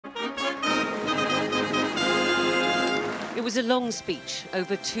It was a long speech,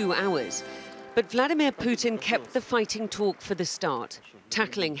 over 2 hours. But Vladimir Putin kept the fighting talk for the start,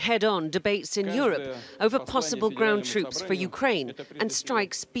 tackling head-on debates in Europe over possible ground troops for Ukraine and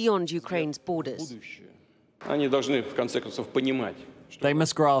strikes beyond Ukraine's borders. They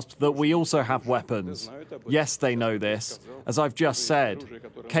must grasp that we also have weapons. Yes, they know this, as I've just said,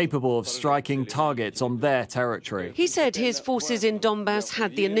 capable of striking targets on their territory. He said his forces in Donbass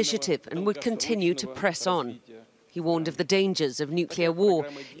had the initiative and would continue to press on. He warned of the dangers of nuclear war,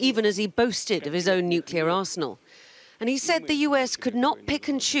 even as he boasted of his own nuclear arsenal. And he said the US could not pick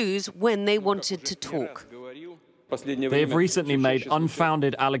and choose when they wanted to talk. They have recently made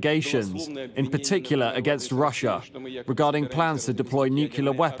unfounded allegations, in particular against Russia, regarding plans to deploy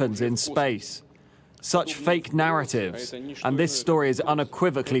nuclear weapons in space. Such fake narratives, and this story is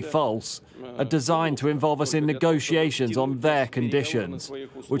unequivocally false, are designed to involve us in negotiations on their conditions,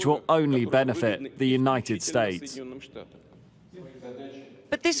 which will only benefit the United States.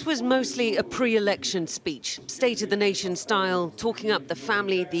 But this was mostly a pre-election speech, State of the Nation style, talking up the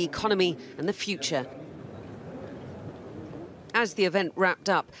family, the economy and the future. As the event wrapped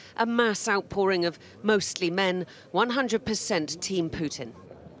up, a mass outpouring of mostly men, 100% Team Putin.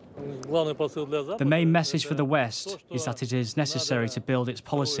 The main message for the West is that it is necessary to build its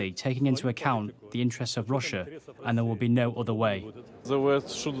policy, taking into account the interests of Russia, and there will be no other way. The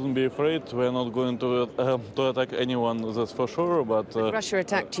West shouldn't be afraid. We're not going to attack anyone, that's for sure, but Russia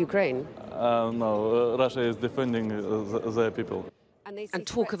attacked Ukraine? No, Russia is defending their people. And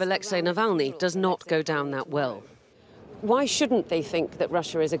talk of Alexei Navalny does not go down that well. Why shouldn't they think that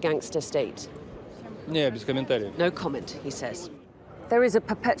Russia is a gangster state? No comment, he says. There is a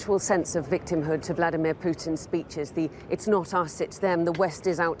perpetual sense of victimhood to Vladimir Putin's speeches. It's not us, it's them, the West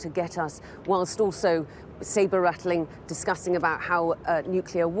is out to get us, whilst also saber-rattling, discussing about how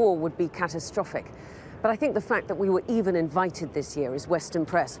nuclear war would be catastrophic. But I think the fact that we were even invited this year as Western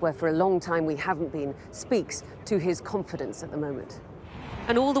press, where for a long time we haven't been, speaks to his confidence at the moment.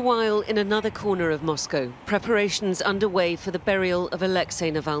 And all the while, in another corner of Moscow, preparations underway for the burial of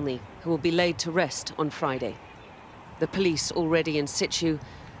Alexei Navalny, who will be laid to rest on Friday. The police already in situ,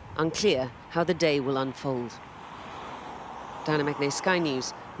 unclear how the day will unfold. Diana Magnay, Sky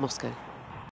News, Moscow.